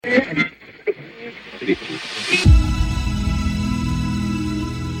Hi.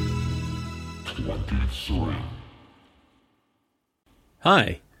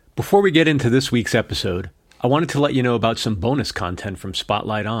 Before we get into this week's episode, I wanted to let you know about some bonus content from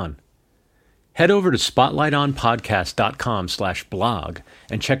Spotlight On. Head over to spotlightonpodcast.com/blog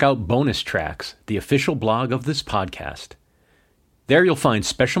and check out Bonus Tracks, the official blog of this podcast. There you'll find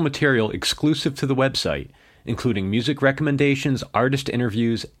special material exclusive to the website, including music recommendations, artist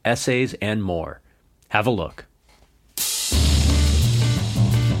interviews, essays, and more. Have a look.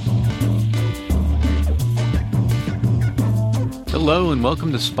 Hello and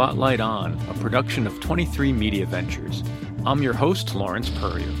welcome to Spotlight On, a production of 23 Media Ventures. I'm your host, Lawrence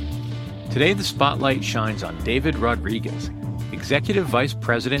Purrier. Today the spotlight shines on David Rodriguez, Executive Vice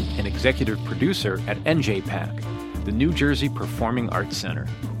President and Executive Producer at NJPAC, the New Jersey Performing Arts Center.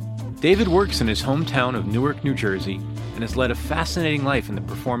 David works in his hometown of Newark, New Jersey, and has led a fascinating life in the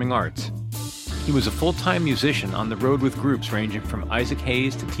performing arts. He was a full-time musician on the road with groups ranging from Isaac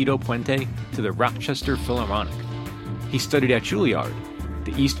Hayes to Tito Puente to the Rochester Philharmonic. He studied at Juilliard,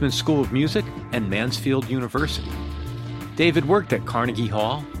 the Eastman School of Music, and Mansfield University. David worked at Carnegie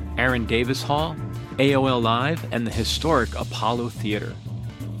Hall, Aaron Davis Hall, AOL Live, and the historic Apollo Theater.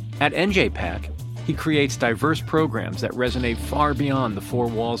 At NJPAC, he creates diverse programs that resonate far beyond the four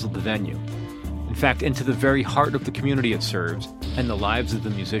walls of the venue. In fact, into the very heart of the community it serves and the lives of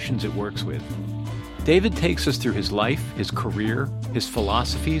the musicians it works with. David takes us through his life, his career, his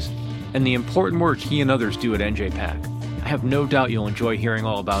philosophies, and the important work he and others do at NJPAC. I have no doubt you'll enjoy hearing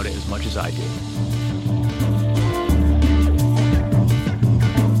all about it as much as I did.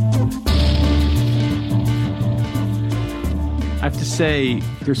 I have to say,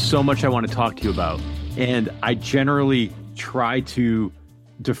 there's so much I want to talk to you about, and I generally try to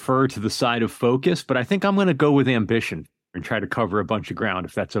defer to the side of focus, but I think I'm going to go with ambition and try to cover a bunch of ground,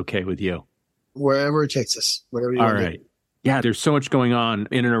 if that's okay with you. Wherever it takes us, whatever you want to do. Yeah, there's so much going on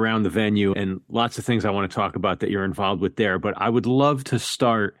in and around the venue and lots of things I want to talk about that you're involved with there, but I would love to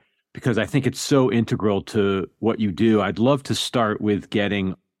start, because I think it's so integral to what you do, I'd love to start with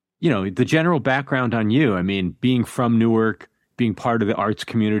getting, the general background on you. I mean, being from Newark, being part of the arts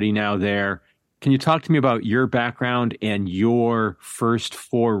community now there. Can you talk to me about your background and your first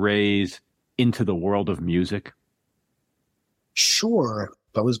forays into the world of music? Sure.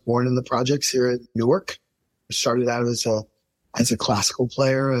 I was born in the projects here in Newark. I started out as a classical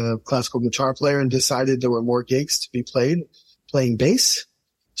player, a classical guitar player, and decided there were more gigs to be playing bass.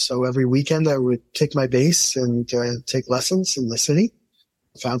 So every weekend I would take my bass and take lessons in the city.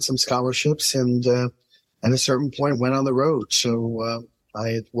 Found some scholarships and at a certain point went on the road. So I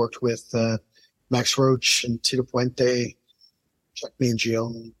had worked with Max Roach and Tito Puente, Chuck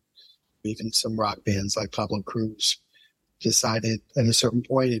Mangione, even some rock bands like Pablo Cruz. Decided at a certain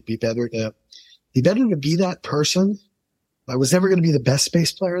point it'd be better to be that person. I was never going to be the best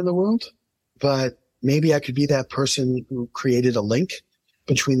bass player in the world, but maybe I could be that person who created a link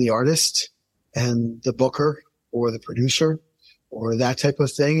between the artist and the booker or the producer or that type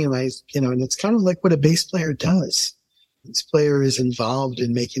of thing. And and it's kind of like what a bass player does. This player is involved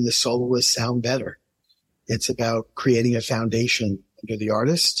in making the soloist sound better. It's about creating a foundation under the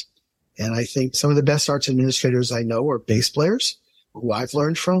artist. And I think some of the best arts administrators I know are bass players who I've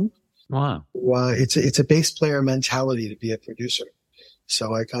learned from. Wow. It's a bass player mentality to be a producer.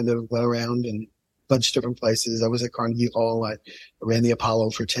 So I kind of went around in a bunch of different places. I was at Carnegie Hall. I ran the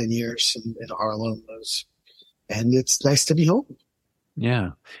Apollo for 10 years in Harlem. And it's nice to be home.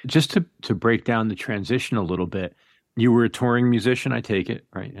 Yeah. Just to break down the transition a little bit, you were a touring musician, I take it,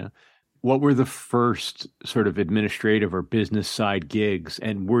 right? Yeah. What were the first sort of administrative or business side gigs?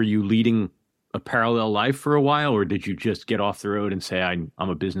 And were you leading a parallel life for a while, or did you just get off the road and say, I'm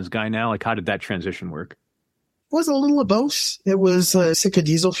a business guy now? Like, how did that transition work? It was a little of both. It was sick of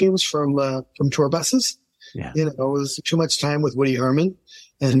diesel fumes from tour buses. Yeah. It was too much time with Woody Herman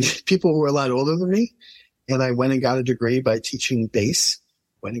and people who were a lot older than me. And I went and got a degree by teaching bass,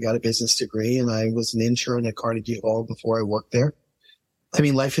 went and got a business degree. And I was an intern at Carnegie Hall before I worked there. I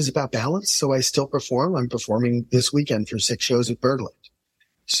mean, life is about balance. So I still perform. I'm performing this weekend for 6 shows at Birdland.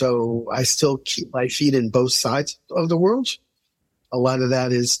 So I still keep my feet in both sides of the world. A lot of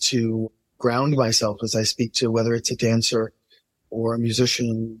that is to ground myself as I speak to, whether it's a dancer or a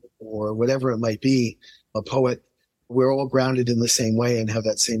musician or whatever it might be, a poet. We're all grounded in the same way and have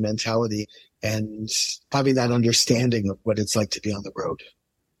that same mentality and having that understanding of what it's like to be on the road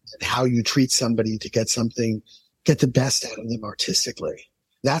and how you treat somebody to get the best out of them artistically.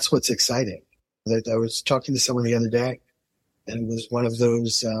 That's what's exciting. I was talking to someone the other day, and it was one of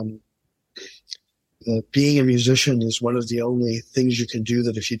those Being a musician is one of the only things you can do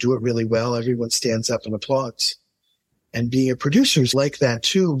that if you do it really well, everyone stands up and applauds. And being a producer is like that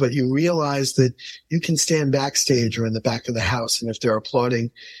too, but you realize that you can stand backstage or in the back of the house, and if they're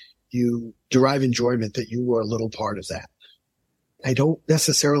applauding, you derive enjoyment that you were a little part of that. I don't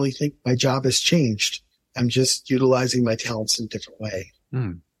necessarily think my job has changed. I'm just utilizing my talents in a different way.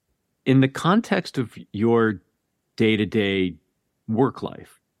 In the context of your day-to-day work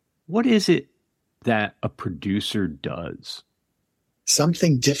life, what is it that a producer does?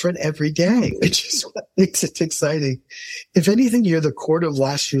 Something different every day, which is what makes it exciting. If anything, you're the court of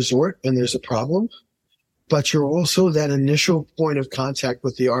last resort when there's a problem, but you're also that initial point of contact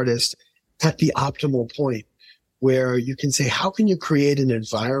with the artist at the optimal point where you can say, how can you create an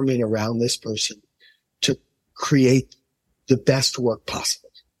environment around this person to create the best work possible?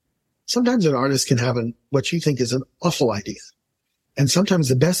 Sometimes an artist can have what you think is an awful idea. And sometimes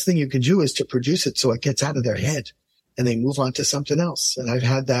the best thing you can do is to produce it so it gets out of their head and they move on to something else. And I've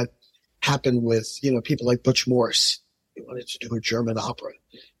had that happen with, people like Butch Morris. He wanted to do a German opera.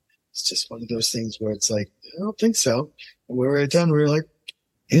 It's just one of those things where it's like, I don't think so. And when we were done, we were like,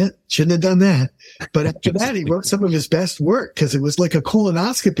 yeah, shouldn't have done that. But after that, he wrote some of his best work because it was like a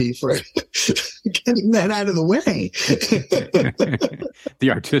colonoscopy for getting that out of the way. The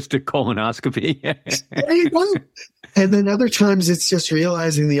artistic colonoscopy. There you go. And then other times it's just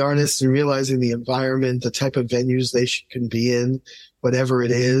realizing the artist and realizing the environment, the type of venues they can be in, whatever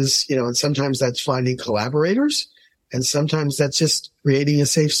it is, and sometimes that's finding collaborators and sometimes that's just creating a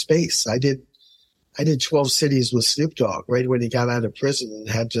safe space. I did 12 cities with Snoop Dogg right when he got out of prison and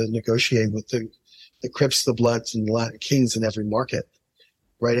had to negotiate with the Crips, the Bloods, and the Latin Kings in every market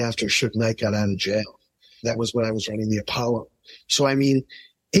right after Suge Knight got out of jail. That was when I was running the Apollo. So,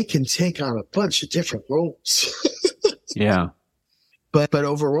 it can take on a bunch of different roles. Yeah. But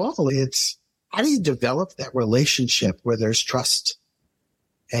overall, it's how do you develop that relationship where there's trust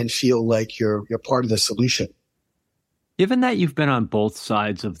and feel like you're part of the solution? Given that you've been on both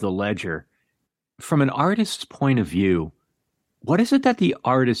sides of the ledger, from an artist's point of view, what is it that the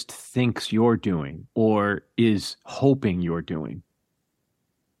artist thinks you're doing or is hoping you're doing?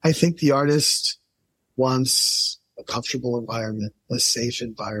 I think the artist wants a comfortable environment, a safe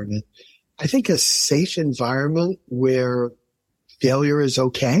environment. I think a safe environment where failure is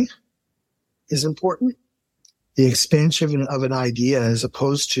okay is important. The expansion of an idea as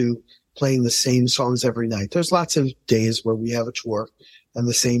opposed to playing the same songs every night. There's lots of days where we have a tour and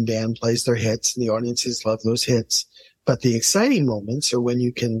the same band plays their hits and the audiences love those hits. But the exciting moments are when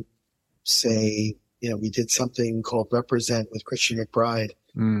you can say, we did something called Represent with Christian McBride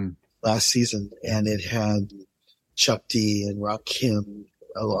last season, and it had Chuck D and Rakim,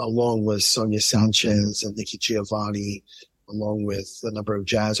 along with Sonia Sanchez and Nikki Giovanni, along with a number of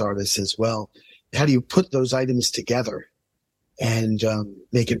jazz artists as well. How do you put those items together and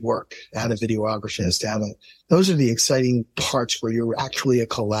make it work? Add a videographist, those are the exciting parts where you're actually a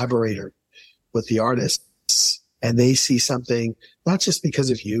collaborator with the artists and they see something, not just because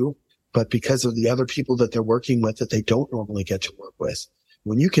of you, but because of the other people that they're working with that they don't normally get to work with.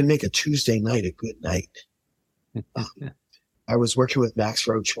 When you can make a Tuesday night a good night. I was working with Max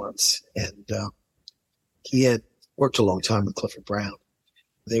Roach once, and he had worked a long time with Clifford Brown.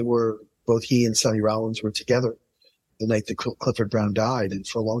 Both he and Sonny Rollins were together the night that Clifford Brown died, and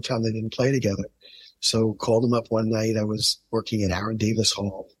for a long time they didn't play together. So called him up one night. I was working at Aaron Davis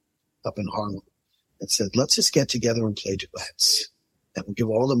Hall up in Harlem and said, let's just get together and play duets. And we'll give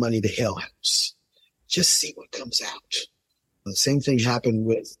all the money to Hale House. Just see what comes out. The same thing happened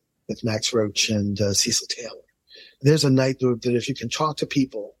with Max Roach and Cecil Taylor. There's a night that if you can talk to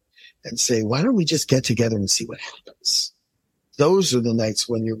people and say, why don't we just get together and see what happens? Those are the nights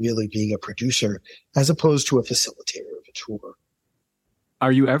when you're really being a producer as opposed to a facilitator of a tour.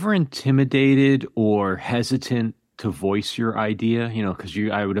 Are you ever intimidated or hesitant to voice your idea? Because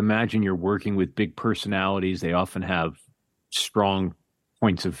I would imagine you're working with big personalities. They often have strong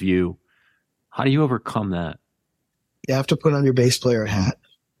points of view. How do you overcome that? You have to put on your bass player hat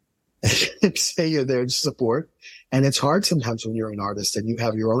and say you're there to support. And it's hard sometimes when you're an artist and you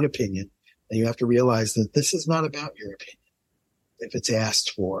have your own opinion and you have to realize that this is not about your opinion. If it's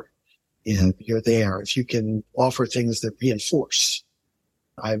asked for, you're there. If you can offer things that reinforce.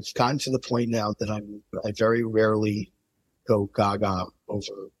 I've gotten to the point now that I very rarely go gaga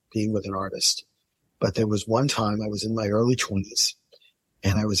over being with an artist. But there was one time I was in my early 20s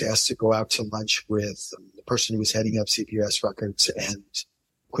and I was asked to go out to lunch with the person who was heading up CBS Records and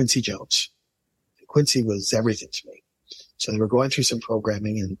Quincy Jones. And Quincy was everything to me. So they were going through some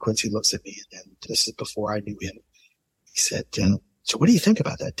programming and Quincy looks at me, and this is before I knew him. He said, So what do you think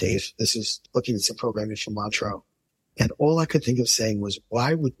about that, Dave? This is looking at some programming from Montreux. And all I could think of saying was,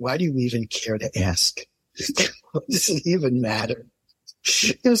 why do you even care to ask? What does it even matter?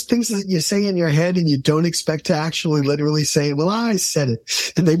 There's things that you say in your head and you don't expect to actually literally say, well, I said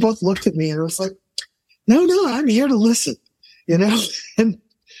it. And they both looked at me and it was like, no, I'm here to listen, And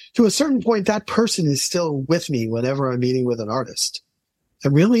to a certain point, that person is still with me whenever I'm meeting with an artist.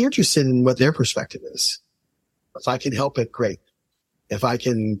 I'm really interested in what their perspective is. If I can help it, great. If I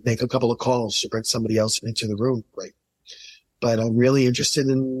can make a couple of calls to bring somebody else into the room, great. But I'm really interested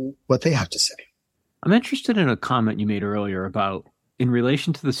in what they have to say. I'm interested in a comment you made earlier about in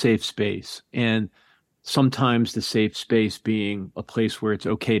relation to the safe space and sometimes the safe space being a place where it's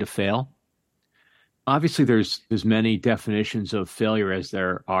okay to fail. Obviously, there's many definitions of failure as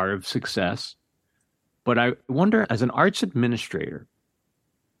there are of success. But I wonder, as an arts administrator,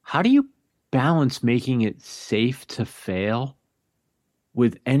 how do you balance making it safe to fail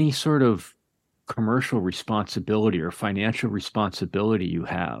with any sort of commercial responsibility or financial responsibility you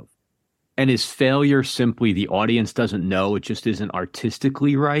have? And is failure simply the audience doesn't know, it just isn't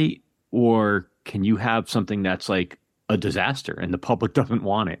artistically right? Or can you have something that's like a disaster and the public doesn't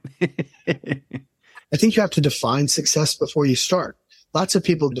want it? I think you have to define success before you start. Lots of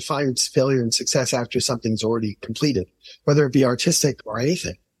people define failure and success after something's already completed, whether it be artistic or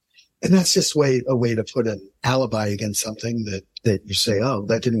anything. And that's just a way to put an alibi against something that you say, oh,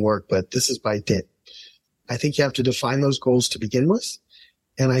 that didn't work, but this is by did. I think you have to define those goals to begin with.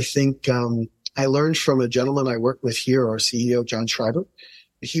 And I think I learned from a gentleman I work with here, our CEO, John Schreiber.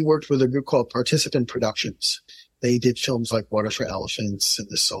 He worked with a group called Participant Productions. They did films like Water for Elephants and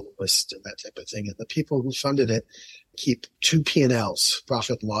The Soloist and that type of thing. And the people who funded it keep 2 P&Ls,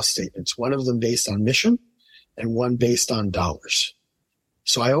 profit and loss statements, one of them based on mission and one based on dollars.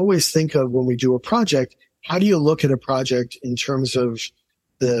 So I always think of when we do a project, how do you look at a project in terms of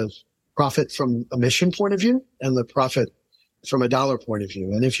the profit from a mission point of view and the profit from a dollar point of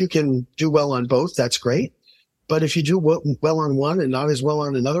view? And if you can do well on both, that's great. But if you do well on one and not as well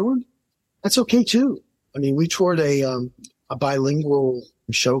on another one, that's okay too. I mean, we toured a bilingual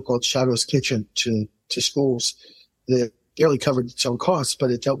show called Shadow's Kitchen to schools that barely covered its own costs,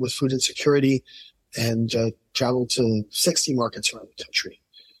 but it dealt with food insecurity and traveled to 60 markets around the country.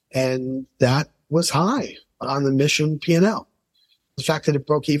 And that was high on the mission P&L. The fact that it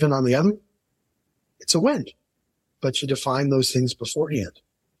broke even on the other, it's a win. But you define those things beforehand.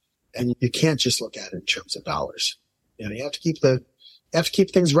 And you can't just look at it in terms of dollars. You have to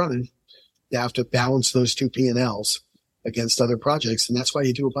keep things running. You have to balance those 2 P&Ls against other projects. And that's why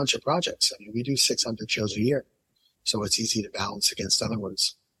you do a bunch of projects. I mean, we do 600 shows a year. So it's easy to balance against other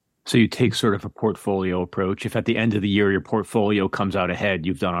ones. So you take sort of a portfolio approach. If at the end of the year, your portfolio comes out ahead,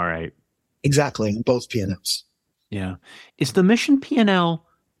 you've done all right. Exactly. Both P&Ls. Yeah. Is the mission P&L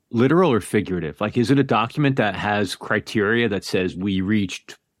literal or figurative? Like, is it a document that has criteria that says we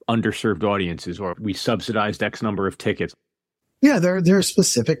reached underserved audiences or we subsidized X number of tickets? Yeah, there are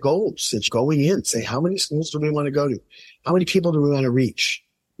specific goals. It's going in, say, how many schools do we want to go to? How many people do we want to reach?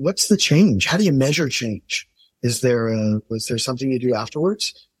 What's the change? How do you measure change? Was there something you do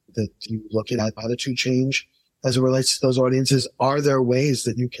afterwards that you look at attitude change as it relates to those audiences? Are there ways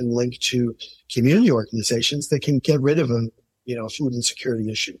that you can link to community organizations that can get rid of a food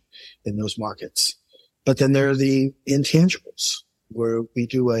insecurity issue in those markets? But then there are the intangibles where we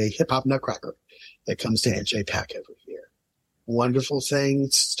do a hip hop nutcracker that comes to NJPAC every year. Wonderful thing.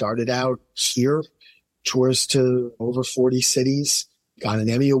 Started out here, tours to over 40 cities, got an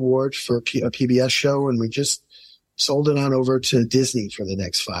Emmy Award for a PBS show, and we just sold it on over to Disney for the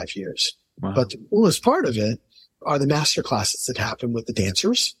next 5 years. Wow. But the coolest part of it are the master classes that happen with the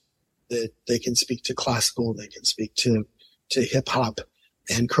dancers, that they can speak to classical, they can speak to hip hop.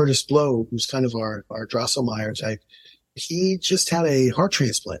 And Curtis Blow, who's kind of our Drosselmeyer type, he just had a heart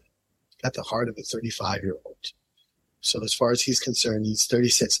transplant, got the heart of a 35-year-old. So as far as he's concerned, he's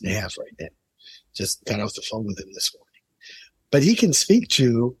 36 and a half right now. Just got off the phone with him this morning. But he can speak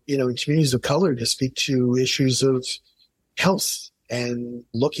to, in communities of color, to speak to issues of health and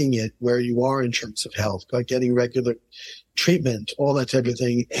looking at where you are in terms of health, like getting regular treatment, all that type of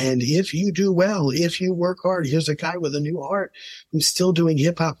thing. And if you do well, if you work hard, here's a guy with a new heart who's still doing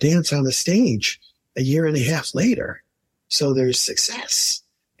hip hop dance on the stage a year and a half later. So there's success.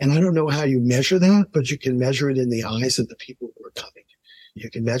 And I don't know how you measure that, but you can measure it in the eyes of the people who are coming. You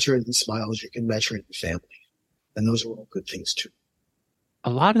can measure it in smiles. You can measure it in family. And those are all good things too. A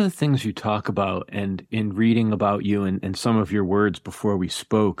lot of the things you talk about, and in reading about you and some of your words before we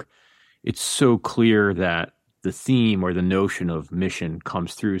spoke, it's so clear that the theme or the notion of mission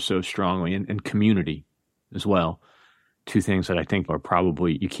comes through so strongly, and community as well. two things that I think are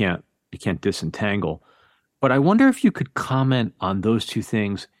probably you can't disentangle. But I wonder if you could comment on those two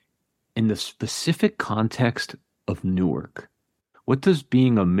things in the specific context of Newark. What does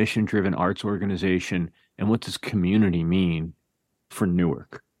being a mission-driven arts organization and what does community mean for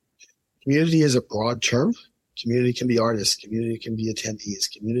Newark? Community is a broad term. Community can be artists. Community can be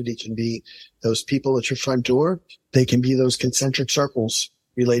attendees. Community can be those people at your front door. They can be those concentric circles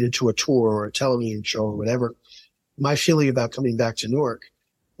related to a tour or a television show or whatever. My feeling about coming back to Newark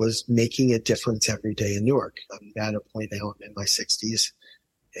was making a difference every day in Newark. I'm at a point now, I'm in my 60s,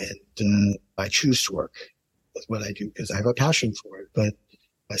 and I choose to work with what I do because I have a passion for it. But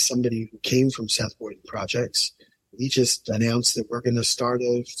as somebody who came from South Boynton Projects, we just announced that we're going to start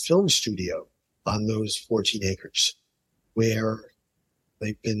a film studio on those 14 acres where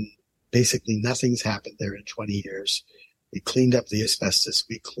they've been basically nothing's happened there in 20 years. We cleaned up the asbestos.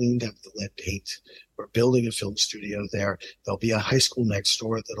 We cleaned up the lead paint. We're building a film studio there. There'll be a high school next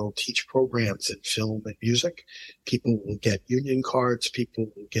door that'll teach programs in film and music. People will get union cards. People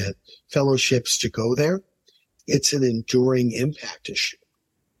will get fellowships to go there. It's an enduring impact issue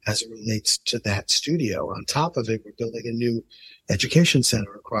as it relates to that studio. On top of it, we're building a new education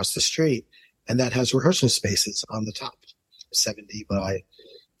center across the street, and that has rehearsal spaces on the top, 70 by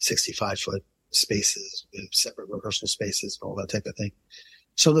 65-foot spaces with separate rehearsal spaces and all that type of thing.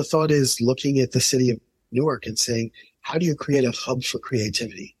 So the thought is looking at the city of Newark and saying, how do you create a hub for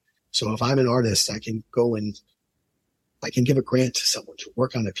creativity? So if I'm an artist, I can go and I can give a grant to someone to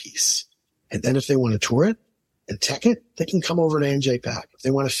work on a piece. And then if they want to tour it and tech it, they can come over to NJPAC. If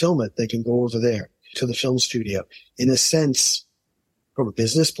they want to film it, they can go over there to the film studio. In a sense, from a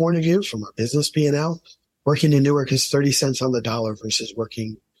business point of view, from our business P&L, working in Newark is 30 cents on the dollar versus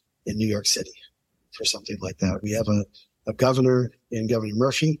working in New York City for something like that. We have a governor in Governor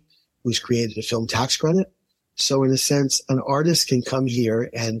Murphy who's created a film tax credit. So in a sense, an artist can come here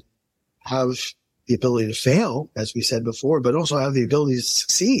and have the ability to fail, as we said before, but also have the ability to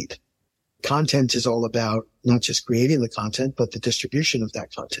succeed. Content is all about not just creating the content, but the distribution of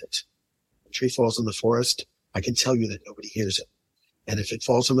that content. When a tree falls in the forest, I can tell you that nobody hears it. And if it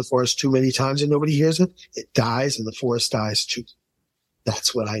falls in the forest too many times and nobody hears it, it dies and the forest dies too.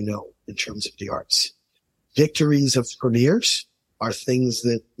 That's what I know in terms of the arts. Victories of premieres are things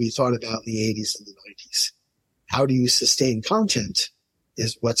that we thought about in the 80s and the 90s. How do you sustain content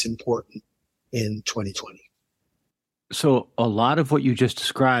is what's important in 2020. So a lot of what you just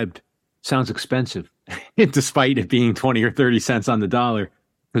described sounds expensive, despite it being 20 or 30 cents on the dollar,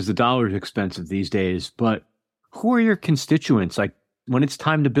 because the dollar is expensive these days. But who are your constituents? Like when it's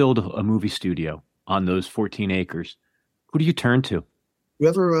time to build a movie studio on those 14 acres, who do you turn to? You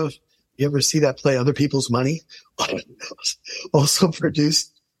ever see that play Other People's Money? Also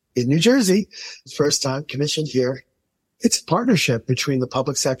produced in New Jersey, first time commissioned here. It's a partnership between the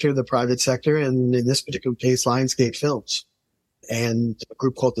public sector, the private sector, and in this particular case, Lionsgate Films, and a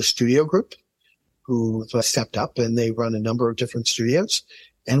group called the Studio Group, who stepped up and they run a number of different studios,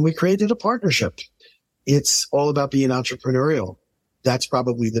 and we created a partnership. It's all about being entrepreneurial. That's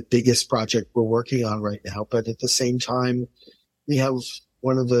probably the biggest project we're working on right now. But at the same time, we have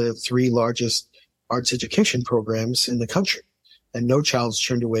one of the 3 largest arts education programs in the country, and no child's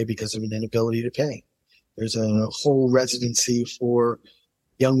turned away because of an inability to pay. There's a whole residency for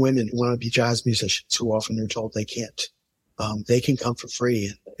young women who want to be jazz musicians who often are told they can't. They can come for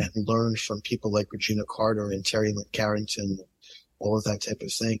free and learn from people like Regina Carter and Terry Lynn Carrington, all of that type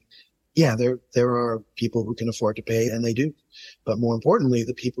of thing. Yeah, there are people who can afford to pay, and they do. But more importantly,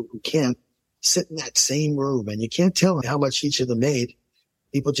 the people who can't sit in that same room, and you can't tell how much each of them made.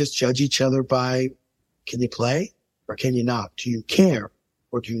 People just judge each other by, can you play or can you not? Do you care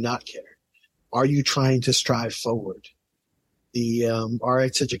or do you not care? Are you trying to strive forward? The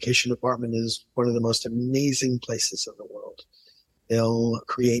arts education department is one of the most amazing places in the world. They'll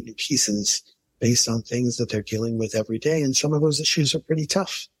create new pieces based on things that they're dealing with every day. And some of those issues are pretty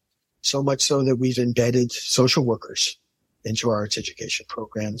tough. So much so that we've embedded social workers into our arts education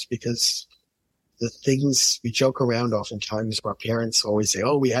programs because the things we joke around oftentimes, our parents always say,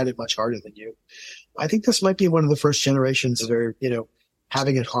 oh, we had it much harder than you. I think this might be one of the first generations that are,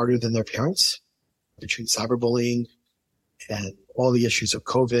 having it harder than their parents between cyberbullying and all the issues of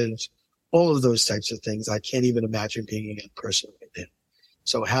COVID, all of those types of things. I can't even imagine being a young person right now.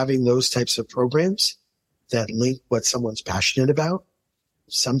 So having those types of programs that link what someone's passionate about.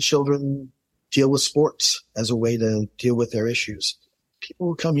 Some children deal with sports as a way to deal with their issues. People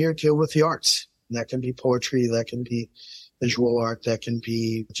who come here deal with the arts. And that can be poetry, that can be visual art, that can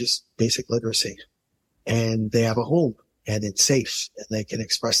be just basic literacy. And they have a home and it's safe and they can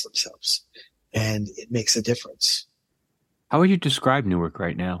express themselves and it makes a difference. How would you describe Newark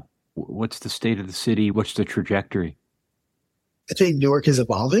right now? What's the state of the city? What's the trajectory? I think Newark is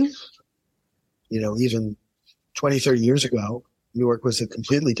evolving. Even 20, 30 years ago, Newark was a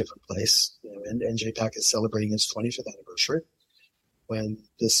completely different place. And NJPAC is celebrating its 25th anniversary. When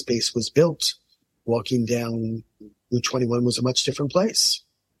this space was built, walking down Route 21 was a much different place.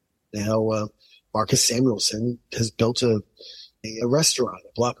 Now, Marcus Samuelson has built a restaurant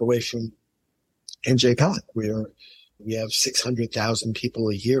a block away from NJPAC, where we have 600,000 people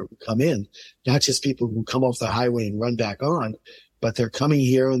a year who come in, not just people who come off the highway and run back on, but they're coming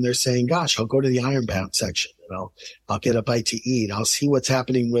here and they're saying, gosh, I'll go to the Ironbound section and I'll get a bite to eat. I'll see what's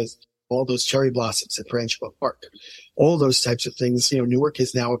happening with all those cherry blossoms at Branchville Park. All those types of things. Newark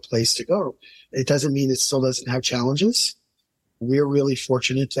is now a place to go. It doesn't mean it still doesn't have challenges. We're really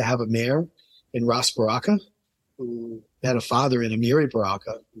fortunate to have a mayor in Ross Baraka, who had a father in Amiri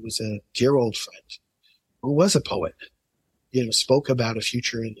Baraka, who was a dear old friend, who was a poet, spoke about a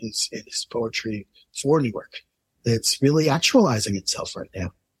future in his poetry for Newark. It's really actualizing itself right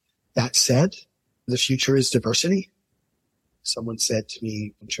now. That said, the future is diversity. Someone said to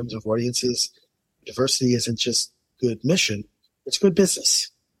me, in terms of audiences, diversity isn't just good mission, it's good business.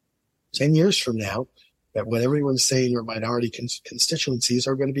 10 years from now, that what everyone's saying are minority constituencies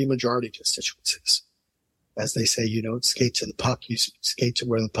are going to be majority constituencies. As they say, you don't skate to the puck, you skate to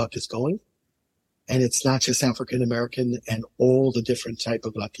where the puck is going. And it's not just African American and all the different type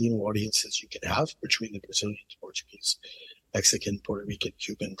of Latino audiences you can have between the Brazilian, Portuguese, Mexican, Puerto Rican,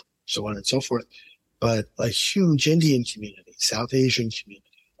 Cuban, so on and so forth, but a huge Indian community, South Asian community.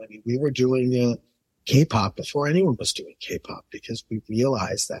 I mean, we were doing K-pop before anyone was doing K-pop because we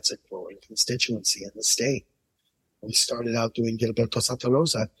realized that's a growing constituency in the state. We started out doing Gilberto Santa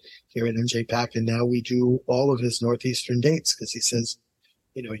Rosa here at NJPAC, and now we do all of his Northeastern dates because he says,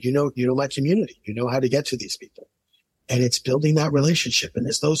 you know my community. You know how to get to these people. And it's building that relationship. And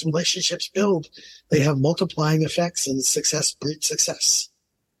as those relationships build, they have multiplying effects and success breeds success.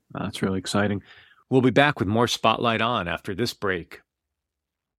 That's really exciting. We'll be back with more Spotlight On after this break.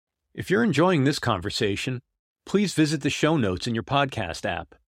 If you're enjoying this conversation, please visit the show notes in your podcast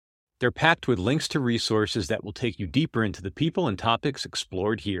app. They're packed with links to resources that will take you deeper into the people and topics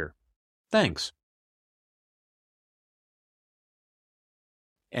explored here. Thanks.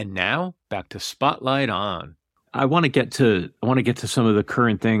 And now, back to Spotlight On. I want to get to some of the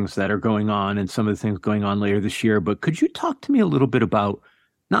current things that are going on and some of the things going on later this year, but could you talk to me a little bit about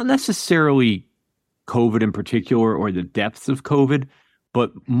not necessarily COVID in particular or the depths of COVID,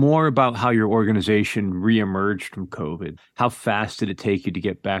 but more about how your organization reemerged from COVID? How fast did it take you to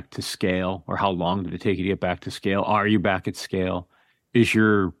get back to scale, or how long did it take you to get back to scale? Are you back at scale? Is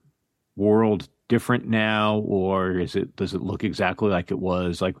your world different now, or does it look exactly like it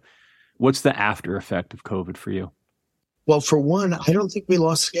was? Like, what's the after effect of COVID for you? Well, for one, I don't think we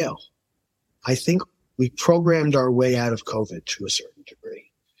lost scale. I think we programmed our way out of COVID to a certain degree.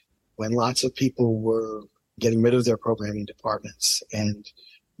 When lots of people were getting rid of their programming departments and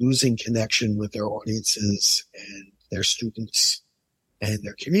losing connection with their audiences and their students and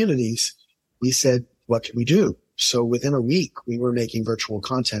their communities, we said, what can we do? So within a week, we were making virtual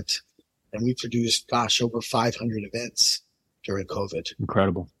content. And we produced, over 500 events during COVID.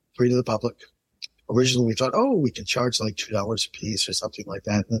 Incredible. Free to the public. Originally, we thought, we can charge like $2 a piece or something like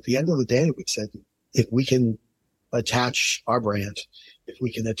that. And at the end of the day, we said, if we can attach our brand, if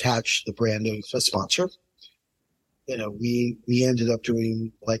we can attach the brand of a sponsor, we ended up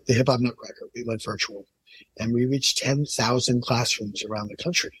doing like the Hip Hop Nutcracker. We went virtual. And we reached 10,000 classrooms around the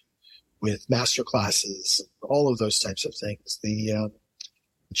country with master classes, all of those types of things. The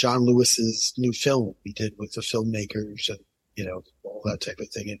John Lewis's new film we did with the filmmakers and, all that type of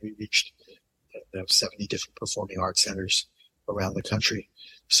thing. And we reached 70 different performing arts centers around the country.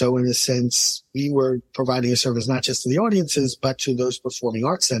 So in a sense, we were providing a service not just to the audiences, but to those performing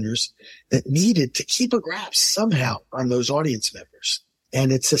arts centers that needed to keep a grasp somehow on those audience members.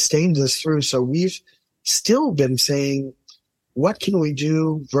 And it sustained us through. So we've still been saying, what can we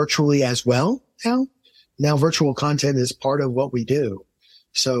do virtually as well now? Now virtual content is part of what we do.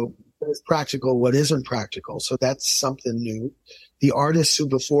 So what is practical, what isn't practical. So that's something new. The artists who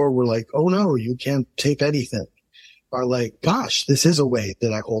before were like, oh no, you can't tape anything, are like, gosh, this is a way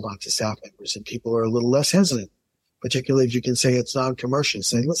that I hold on to staff members, and people are a little less hesitant, particularly if you can say it's non-commercial.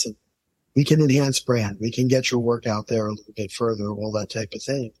 Say, listen, we can enhance brand. We can get your work out there a little bit further, all that type of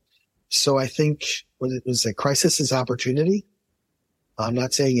thing. So I think when it was a crisis is opportunity, I'm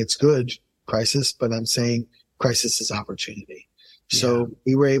not saying it's good crisis, but I'm saying crisis is opportunity. So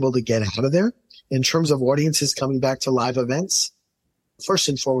we were able to get out of there. In terms of audiences coming back to live events, first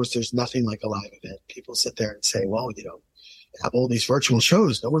and foremost, there's nothing like a live event. People sit there and say, well, have all these virtual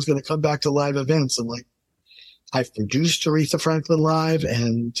shows. No one's going to come back to live events. I'm like, I've produced Aretha Franklin live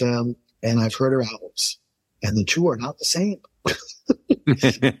and I've heard her albums, and the two are not the same.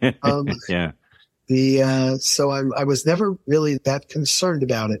 Yeah. So I was never really that concerned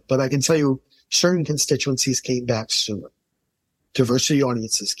about it, but I can tell you certain constituencies came back sooner. Diversity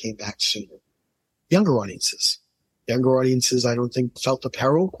audiences came back sooner. Younger audiences, I don't think felt the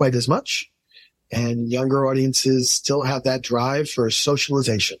peril quite as much. And younger audiences still have that drive for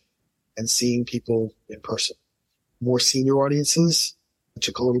socialization and seeing people in person. More senior audiences, it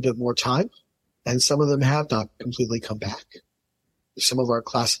took a little bit more time, and some of them have not completely come back. Some of our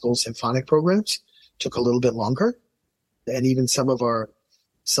classical symphonic programs took a little bit longer, and even some of our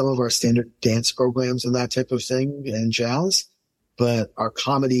standard dance programs and that type of thing, and jazz. But our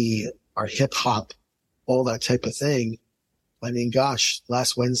comedy, our hip hop, all that type of thing. I mean, gosh,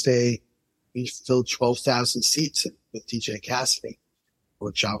 last Wednesday we filled 12,000 seats with DJ Cassidy,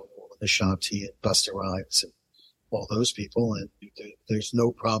 with Ja Rule and Ashanti and Busta Rhymes and all those people, and there's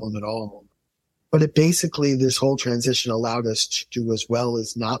no problem at all. But it basically, this whole transition allowed us to do as well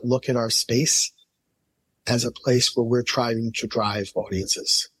as not look at our space as a place where we're trying to drive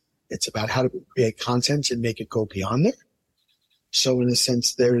audiences. It's about how to create content and make it go beyond there. So in a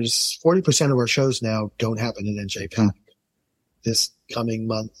sense, there's 40% of our shows now don't happen in NJPAC. This coming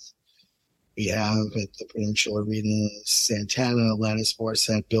month, we have at the Prudential Arena, Santana, Alanis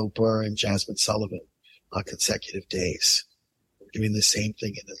Morissette, Bill Burr, and Jasmine Sullivan on consecutive days. We're doing the same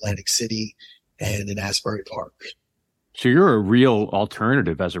thing in Atlantic City and in Asbury Park. So you're a real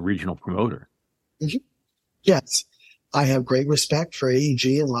alternative as a regional promoter. Mm-hmm. Yes. I have great respect for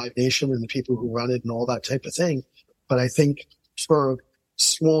AEG and Live Nation and the people who run it and all that type of thing. But I think for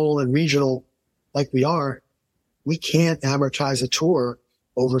small and regional like we are, we can't amortize a tour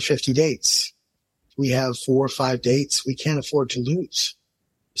over 50 dates. We have 4 or 5 dates we can't afford to lose.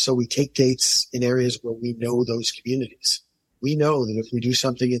 So we take dates in areas where we know those communities. We know that if we do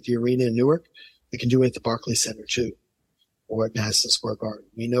something at the arena in Newark, we can do it at the Barclays Center too, or at Madison Square Garden.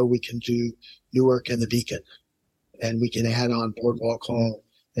 We know we can do Newark and the Beacon, and we can add on Boardwalk Hall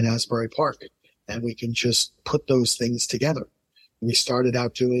and Asbury Park, and we can just put those things together. We started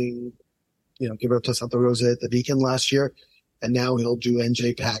out doing, Give Up to Santa Rosa at the Beacon last year, and now he'll do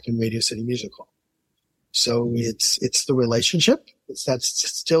NJPAC and Radio City Music Hall. So it's the relationship. It's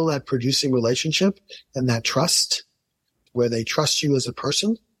still that producing relationship and that trust where they trust you as a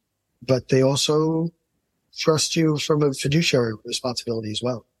person, but they also trust you from a fiduciary responsibility as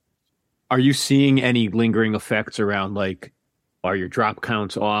well. Are you seeing any lingering effects around, like, are your drop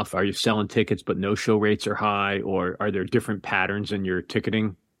counts off? Are you selling tickets but no show rates are high? Or are there different patterns in your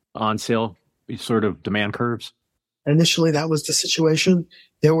ticketing on sale, sort of demand curves? Initially, that was the situation.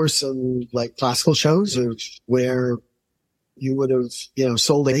 There were some like classical shows where you would have,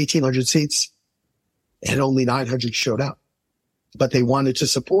 sold 1,800 seats and only 900 showed up, but they wanted to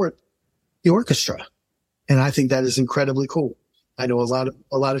support the orchestra. And I think that is incredibly cool. I know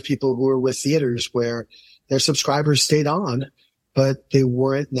a lot of people who are with theaters where their subscribers stayed on, but they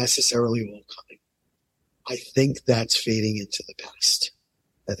weren't necessarily all coming. I think that's fading into the past.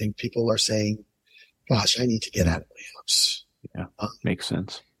 I think people are saying, gosh, I need to get out of my house. Yeah, makes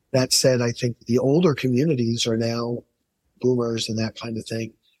sense. That said, I think the older communities are now boomers and that kind of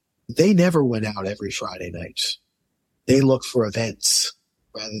thing. They never went out every Friday night. They look for events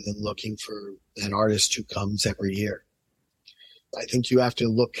rather than looking for an artist who comes every year. I think you have to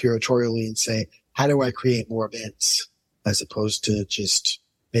look curatorially and say, how do I create more events as opposed to just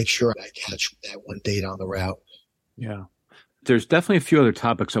make sure I catch that one date on the route? Yeah. There's definitely a few other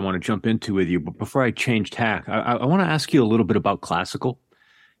topics I want to jump into with you, but before I change tack, I want to ask you a little bit about classical.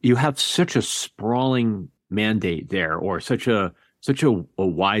 You have such a sprawling mandate there, or such a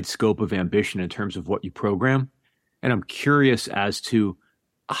wide scope of ambition in terms of what you program. And I'm curious as to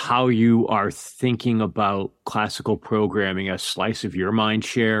how you are thinking about classical programming, a slice of your mind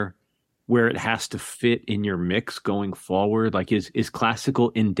share, where it has to fit in your mix going forward. Like, is classical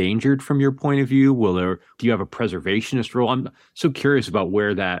endangered from your point of view? Do you have a preservationist role? I'm so curious about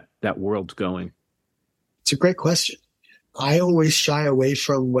where that world's going. It's a great question. I always shy away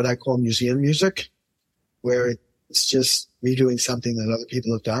from what I call museum music, where it's just redoing something that other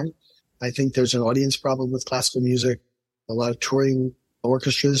people have done. I think there's an audience problem with classical music. A lot of touring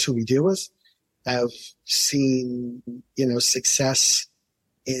orchestras who we deal with have seen, success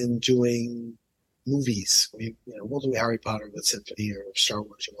in doing movies. We'll do Harry Potter with symphony or Star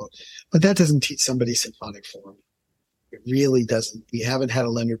Wars, but that doesn't teach somebody symphonic form. It really doesn't. We haven't had a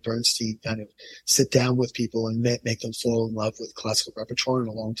Leonard Bernstein kind of sit down with people and make them fall in love with classical repertoire in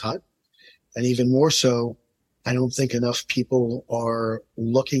a long time. And even more so, I don't think enough people are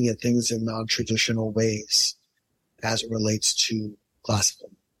looking at things in non-traditional ways as it relates to classical.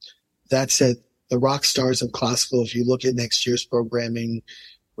 That said, the rock stars of classical, if you look at next year's programming,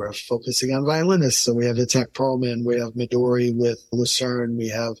 we're focusing on violinists. So we have Itzhak Perlman, we have Midori with Lucerne, we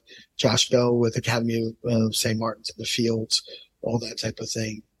have Josh Bell with Academy of St. Martin's in the Fields, all that type of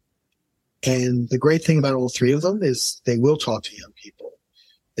thing. And the great thing about all three of them is they will talk to young people.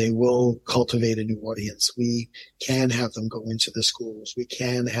 They will cultivate a new audience. We can have them go into the schools. We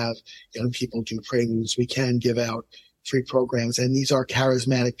can have young people do preludes. We can give out free programs. And these are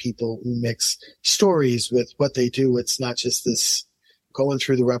charismatic people who mix stories with what they do. It's not just this going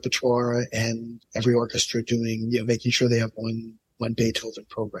through the repertoire and every orchestra doing, making sure they have one Beethoven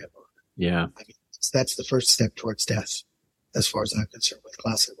program. Yeah. I mean, that's the first step towards death, as far as I'm concerned with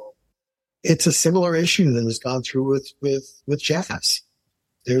classical. It's a similar issue that has gone through with jazz.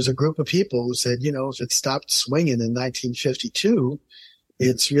 There's a group of people who said, if it stopped swinging in 1952,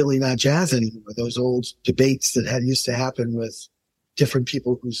 it's really not jazz anymore. Those old debates that used to happen with different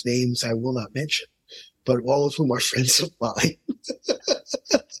people whose names I will not mention, but all of whom are friends of mine.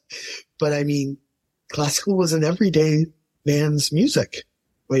 But I mean, classical was an everyday man's music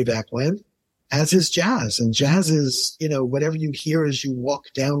way back when, as is jazz. And jazz is, whatever you hear as you walk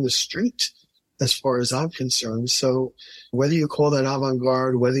down the street, as far as I'm concerned. So whether you call that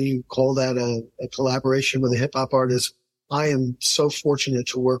avant-garde, whether you call that a collaboration with a hip-hop artist, I am so fortunate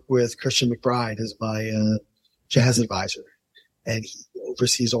to work with Christian McBride as my jazz advisor. And he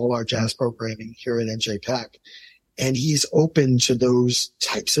oversees all our jazz programming here at NJPAC. And he's open to those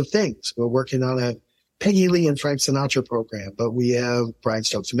types of things. We're working on a Peggy Lee and Frank Sinatra program, but we have Brian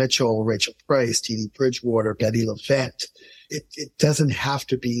Stokes Mitchell, Rachel Price, T.D. Bridgewater, Betty LaFette. It doesn't have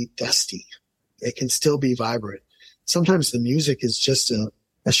to be dusty. It can still be vibrant. Sometimes the music is just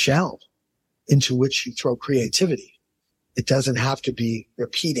a shell into which you throw creativity. It doesn't have to be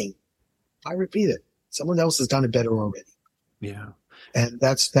repeating. I repeat it. Someone else has done it better already. Yeah. And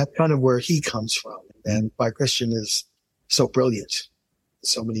that's kind of where he comes from. And why Christian is so brilliant in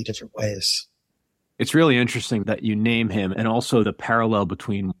so many different ways. It's really interesting that you name him, and also the parallel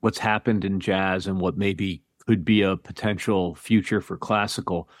between what's happened in jazz and what maybe could be a potential future for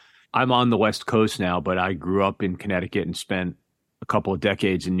classical. I'm on the West Coast now, but I grew up in Connecticut and spent a couple of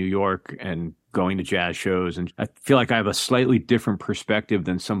decades in New York and going to jazz shows. And I feel like I have a slightly different perspective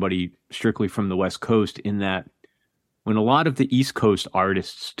than somebody strictly from the West Coast, in that when a lot of the East Coast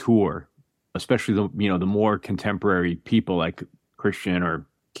artists tour, especially the more contemporary people like Christian or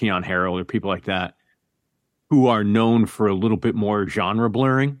Keon Harrell or people like that, who are known for a little bit more genre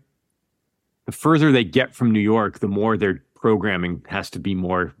blurring, the further they get from New York, the more their programming has to be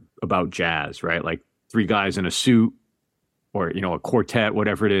more about jazz, right? Like three guys in a suit or, a quartet,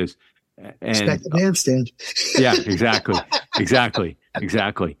 whatever it is. And expect the bandstand. Yeah,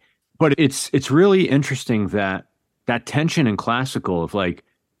 exactly. But it's really interesting that tension in classical of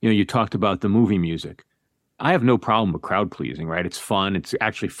you talked about the movie music. I have no problem with crowd pleasing, right? It's fun. It's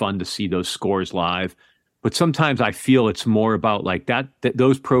actually fun to see those scores live. But sometimes I feel it's more about that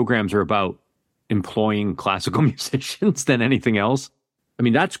those programs are about employing classical musicians than anything else. I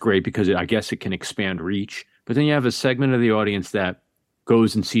mean, that's great because I guess it can expand reach. But then you have a segment of the audience that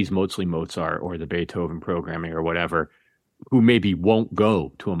goes and sees mostly Mozart or the Beethoven programming or whatever, who maybe won't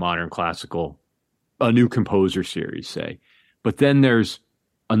go to a modern classical, a new composer series, say. But then there's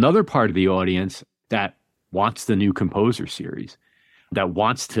another part of the audience that wants the new composer series, that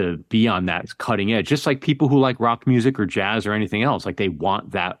wants to be on that cutting edge, just like people who like rock music or jazz or anything else. Like they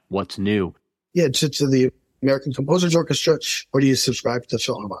want that, what's new. Yeah, to the American Composers Orchestra, or do you subscribe to the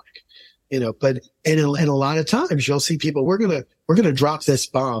Philharmonic? But and a lot of times you'll see people, we're gonna drop this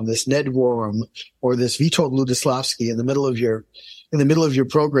bomb, this Ned Rorem or this Witold Ludoslavsky in the middle of your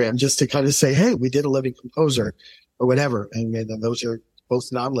program, just to kind of say, hey, we did a living composer or whatever. And those are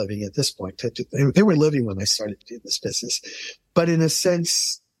both non-living at this point. They were living when I started doing this business. But in a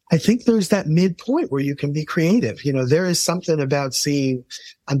sense, I think there's that midpoint where you can be creative. There is something about seeing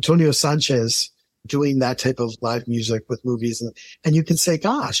Antonio Sanchez doing that type of live music with movies. And you can say,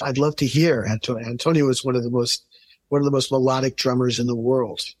 gosh, I'd love to hear Antonio. Antonio is one of the most melodic drummers in the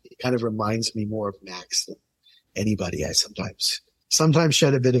world. He kind of reminds me more of Max than anybody. I sometimes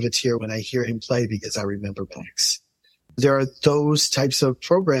shed a bit of a tear when I hear him play because I remember Max. There are those types of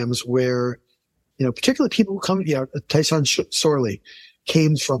programs where, particularly people who come, Tyson Sorley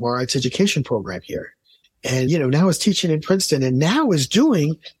came from our arts education program here. And, now is teaching in Princeton and now is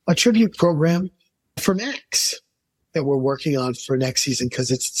doing a tribute program for Max that we're working on for next season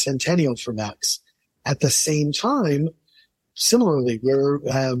because it's centennial for Max. At the same time, similarly,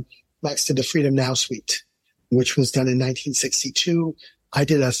 Max did the Freedom Now suite which was done in 1962. I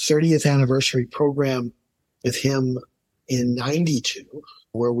did a 30th anniversary program with him in 92,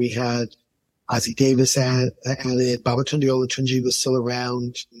 where we had Ozzie Davis at it. Babatunde Olatunji was still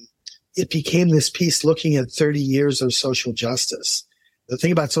around. It became this piece looking at 30 years of social justice. The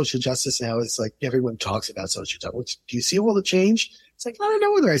thing about social justice now is like everyone talks about social justice. Do you see all the change? It's like, I don't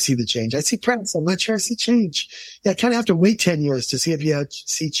know whether I see the change. I see progress. I'm not sure I see change. Yeah, I kind of have to wait 10 years to see if you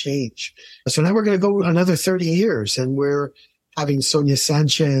see change. So now we're going to go another 30 years, and we're having Sonia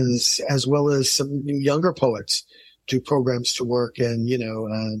Sanchez as well as some new younger poets do programs to work. And,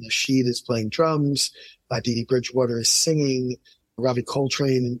 Nasheed is playing drums. Didi Bridgewater is singing. Ravi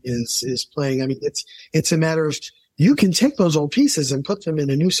Coltrane is playing. I mean, it's a matter of, you can take those old pieces and put them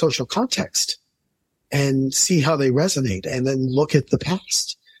in a new social context and see how they resonate, and then look at the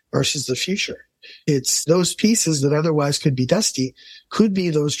past versus the future. It's those pieces that otherwise could be dusty, could be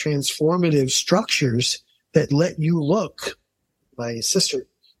those transformative structures that let you look. My sister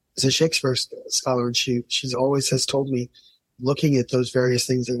is a Shakespeare scholar, and she's always has told me, looking at those various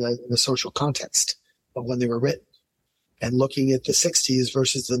things in the social context of when they were written, and looking at the 60s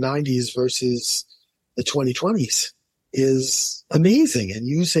versus the 90s versus the 2020s is amazing. And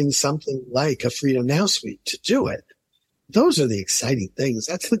using something like a Freedom Now suite to do it, those are the exciting things.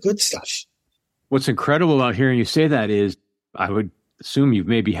 That's the good stuff. What's incredible about hearing you say that is, I would assume you've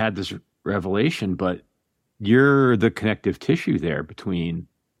maybe had this revelation, but you're the connective tissue there between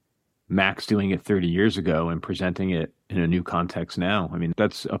Max doing it 30 years ago and presenting it in a new context now. I mean,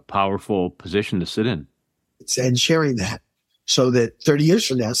 that's a powerful position to sit in. And sharing that so that 30 years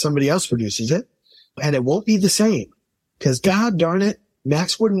from now, somebody else produces it and it won't be the same, because God darn it,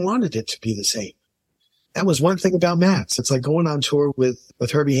 Max wouldn't wanted it to be the same. That was one thing about Max. It's like going on tour with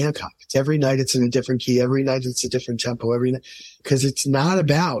Herbie Hancock. It's every night it's in a different key. Every night it's a different tempo. Every night, because it's not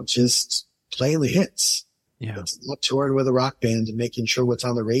about just playing the hits. Yeah. It's not touring with a rock band and making sure what's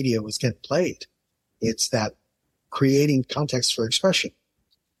on the radio is getting played. It's that creating context for expression.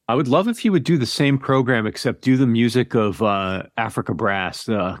 I would love if you would do the same program, except do the music of Africa Brass,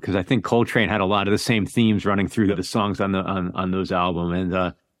 because I think Coltrane had a lot of the same themes running through the songs on those albums,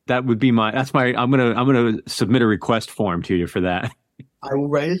 and that would be I'm gonna submit a request form to you for that. I will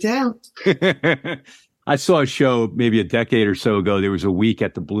write it down. I saw a show maybe a decade or so ago. There was a week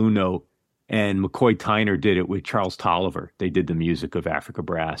at the Blue Note, and McCoy Tyner did it with Charles Tolliver. They did the music of Africa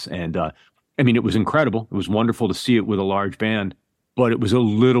Brass, and I mean, it was incredible. It was wonderful to see it with a large band. But it was a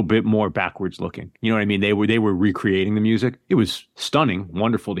little bit more backwards looking. You know what I mean? They were recreating the music. It was stunning,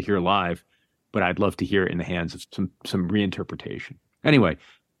 wonderful to hear live, but I'd love to hear it in the hands of some reinterpretation. Anyway,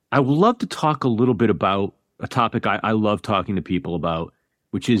 I would love to talk a little bit about a topic I love talking to people about,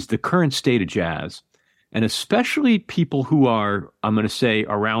 which is the current state of jazz, and especially people who are, I'm going to say,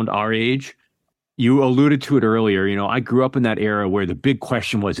 around our age. You alluded to it earlier. I grew up in that era where the big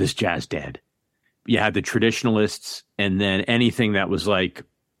question was, is jazz dead? You had the traditionalists, and then anything that was like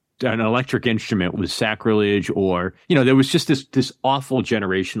an electric instrument was sacrilege, or, there was just this awful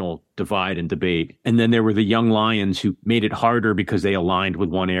generational divide and debate. And then there were the young lions who made it harder because they aligned with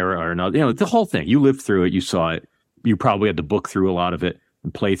one era or another. The whole thing. You lived through it. You saw it. You probably had to book through a lot of it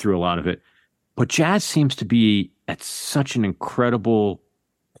and play through a lot of it. But jazz seems to be at such an incredible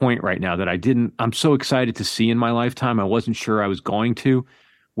point right now that I'm so excited to see in my lifetime. I wasn't sure I was going to,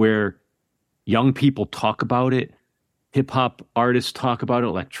 where young people talk about it, hip hop artists talk about it,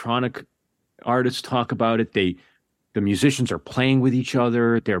 electronic artists talk about it. The musicians are playing with each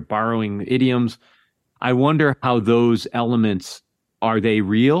other. They're borrowing idioms. I wonder how those elements, are they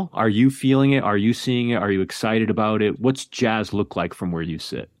real? Are you feeling it? Are you seeing it? Are you excited about it? What's jazz look like from where you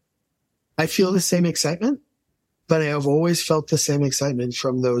sit? I feel the same excitement, but I have always felt the same excitement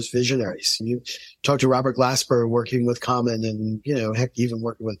from those visionaries. You talk to Robert Glasper working with Common, and, heck, even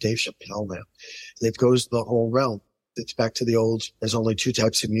working with Dave Chappelle now. It goes the whole realm. It's back to the old, there's only two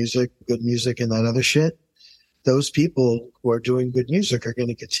types of music, good music and that other shit. Those people who are doing good music are going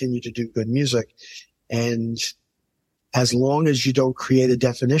to continue to do good music. And as long as you don't create a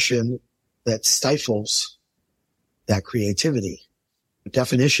definition that stifles that creativity,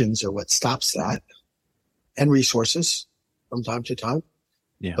 definitions are what stops that. And resources from time to time.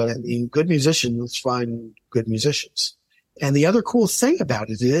 Yeah. But I mean, good musicians find good musicians. And the other cool thing about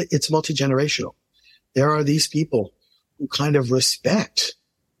it, it's multi-generational. There are these people who kind of respect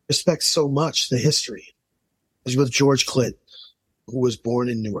so much the history. As with George Clinton, who was born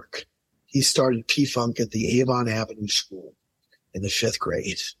in Newark. He started P-Funk at the Avon Avenue School in the 5th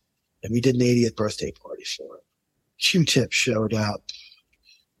grade. And we did an 80th birthday party for him. Q-Tip showed up.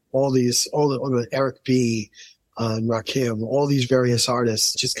 All the Eric B. And Rakim, all these various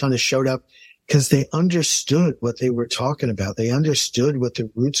artists just kind of showed up because they understood what they were talking about. They understood what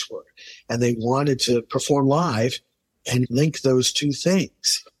the roots were, and they wanted to perform live and link those two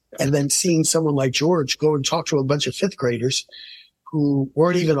things. And then seeing someone like George go and talk to a bunch of fifth graders who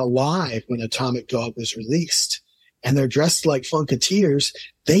weren't even alive when Atomic Dog was released, and they're dressed like Funketeers.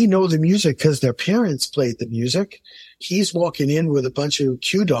 They know the music because their parents played the music. He's walking in with a bunch of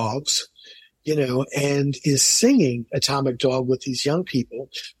Q dogs, and is singing Atomic Dog with these young people.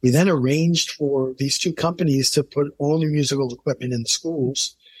 We then arranged for these two companies to put all new musical equipment in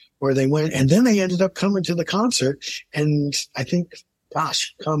schools where they went, and then they ended up coming to the concert. And I think,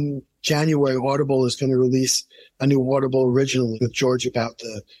 come January, Audible is going to release a new Audible original with George about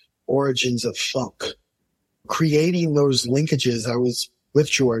the origins of funk. Creating those linkages, I was with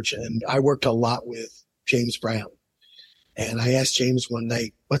George, and I worked a lot with James Brown. And I asked James one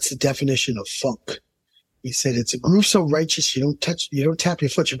night, what's the definition of funk? He said, it's a groove so righteous you don't tap your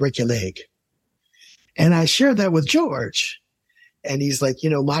foot, you break your leg. And I shared that with George. And he's like,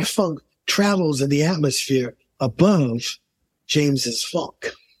 my funk travels in the atmosphere above James's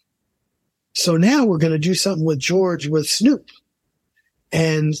funk. So now we're going to do something with George with Snoop.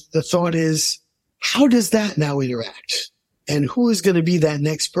 And the thought is, how does that now interact? And who is going to be that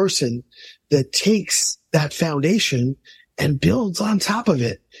next person that takes that foundation and builds on top of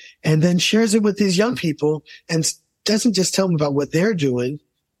it and then shares it with these young people and doesn't just tell them about what they're doing,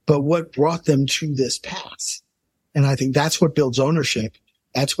 but what brought them to this path. And I think that's what builds ownership.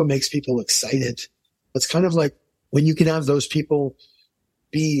 That's what makes people excited. It's kind of like when you can have those people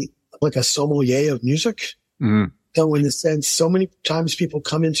be like a sommelier of music. Mm. So in a sense, so many times people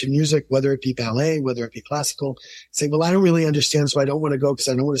come into music, whether it be ballet, whether it be classical, say, well, I don't really understand, so I don't want to go because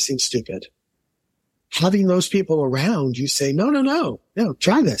I don't want to seem stupid. Having those people around, you say, no,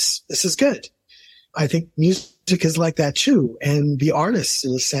 try this. This is good. I think music is like that too. And the artists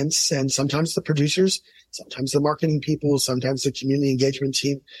in a sense, and sometimes the producers, sometimes the marketing people, sometimes the community engagement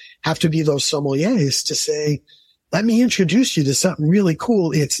team have to be those sommeliers to say, let me introduce you to something really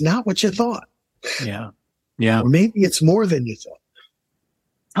cool. It's not what you thought. Yeah. Yeah. Or maybe it's more than you thought.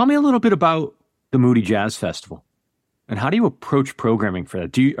 Tell me a little bit about the Moody Jazz Festival and how do you approach programming for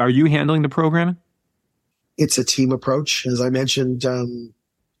that? Are you handling the programming? It's a team approach. As I mentioned,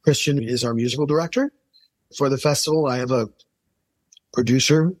 Christian is our musical director for the festival. I have a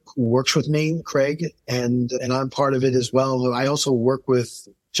producer who works with me, Craig, and I'm part of it as well. I also work with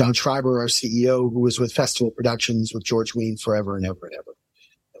John Schreiber, our CEO, who was with Festival Productions with George Wein forever and ever and ever.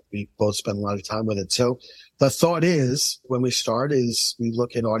 We both spend a lot of time with it. So the thought is when we start is we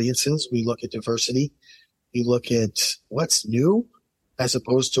look at audiences, we look at diversity, we look at what's new as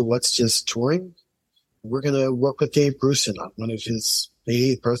opposed to what's just touring. We're going to work with Dave Grusin on one of his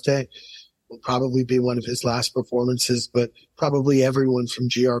 88th birthday. Will probably be one of his last performances, but probably everyone from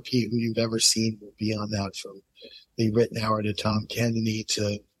GRP who you've ever seen will be on that, from Lee Ritenour to Tom Kennedy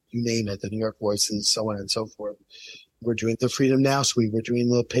to you name it, the New York Voices, so on and so forth. We're doing the Freedom Now Suite. We're doing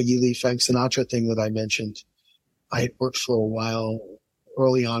the Peggy Lee Frank Sinatra thing that I mentioned. I had worked for a while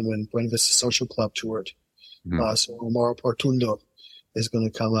early on when Buena Vista Social Club toured. Mm-hmm. So Omar Portundo is going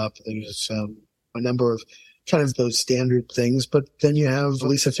to come up. There's a number of kind of those standard things, but then you have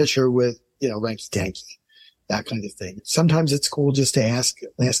Lisa Fisher with, Ranky Tanky, that kind of thing. Sometimes it's cool just to ask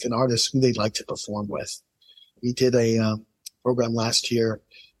an artist who they'd like to perform with. We did a program last year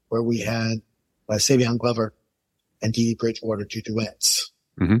where we had Savion Glover and Dee Dee Bridgewater do duets,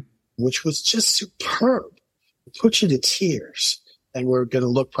 mm-hmm. which was just superb. It put you to tears. And we're going to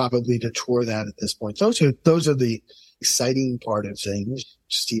look probably to tour that at this point. Those are the exciting part of things.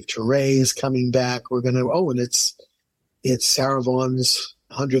 Steve Turre is coming back. We're going to, and it's Sarah Vaughan's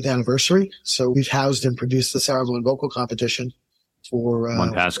 100th anniversary. So we've housed and produced the Sarah Vaughan vocal competition for, I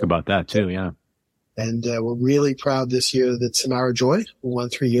wanted to ask about that too. Yeah. And, we're really proud this year that Samara Joy, who won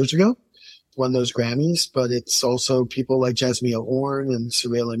 3 years ago, won those Grammys, but it's also people like Jasmine Horn and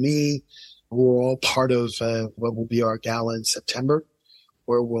Cyril and me, who are all part of what will be our gala in September,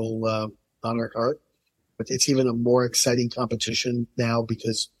 where we'll honor her. But it's even a more exciting competition now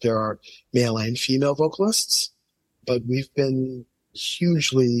because there are male and female vocalists. But we've been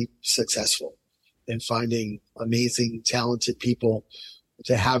hugely successful in finding amazing, talented people.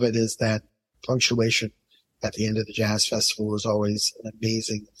 To have it as that punctuation at the end of the jazz festival is always an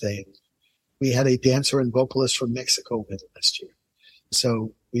amazing thing. We had a dancer and vocalist from Mexico with last year.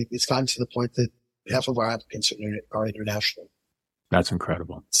 So it's gotten to the point that half of our applicants are international. That's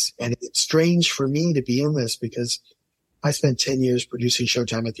incredible. And it's strange for me to be in this because I spent 10 years producing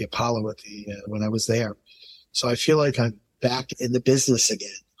Showtime at the Apollo when I was there. So I feel like I'm back in the business again.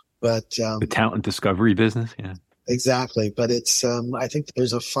 But the talent discovery business, yeah. Exactly. But it's I think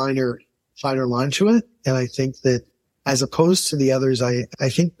there's a finer finer line to it. And I think that as opposed to the others, I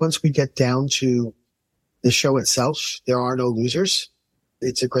think once we get down to the show itself, there are no losers.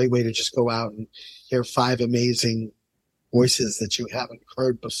 It's a great way to just go out and hear 5 amazing voices that you haven't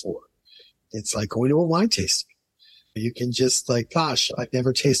heard before. It's like going to a wine tasting. You can just like, gosh, I've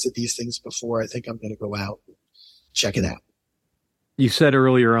never tasted these things before. I think I'm going to go out and check it out. You said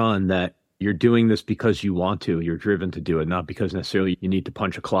earlier on that you're doing this because you want to. You're driven to do it, not because necessarily you need to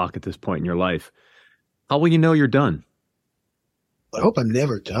punch a clock at this point in your life. How will you know you're done? I hope I'm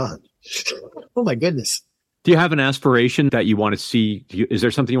never done. Oh, my goodness. Do you have an aspiration that you want to see? Is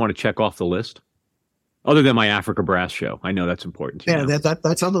there something you want to check off the list? Other than my Africa Brass show. I know that's important to you. Yeah,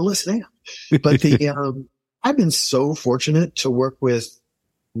 that's on the list now. But I've been so fortunate to work with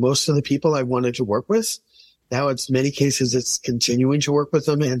most of the people I wanted to work with. Now it's many cases it's continuing to work with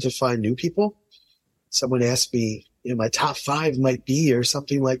them and to find new people. Someone asked me, my top 5 might be or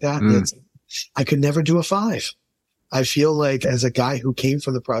something like that. I could never do a 5. I feel like as a guy who came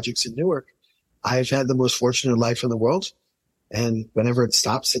from the projects in Newark, I've had the most fortunate life in the world. And whenever it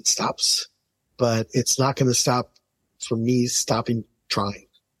stops, it stops. But it's not going to stop from me stopping trying.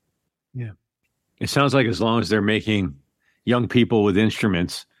 Yeah. It sounds like as long as they're making young people with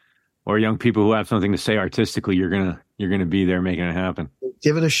instruments or young people who have something to say artistically, you're gonna be there making it happen.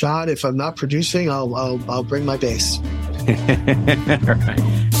 Give it a shot. If I'm not producing, I'll bring my bass. All right.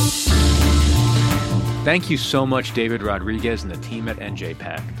 Thank you so much, David Rodriguez and the team at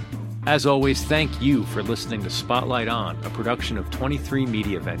NJPAC. As always, thank you for listening to Spotlight On, a production of 23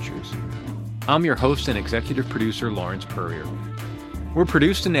 Media Ventures. I'm your host and executive producer, Lawrence Purrier. We're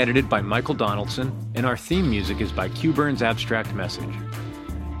produced and edited by Michael Donaldson, and our theme music is by Q-Burn's Abstract Message.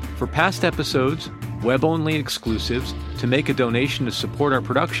 For past episodes, web-only exclusives, to make a donation to support our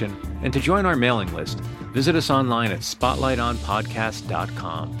production, and to join our mailing list, visit us online at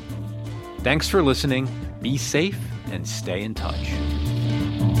spotlightonpodcast.com. Thanks for listening, be safe, and stay in touch.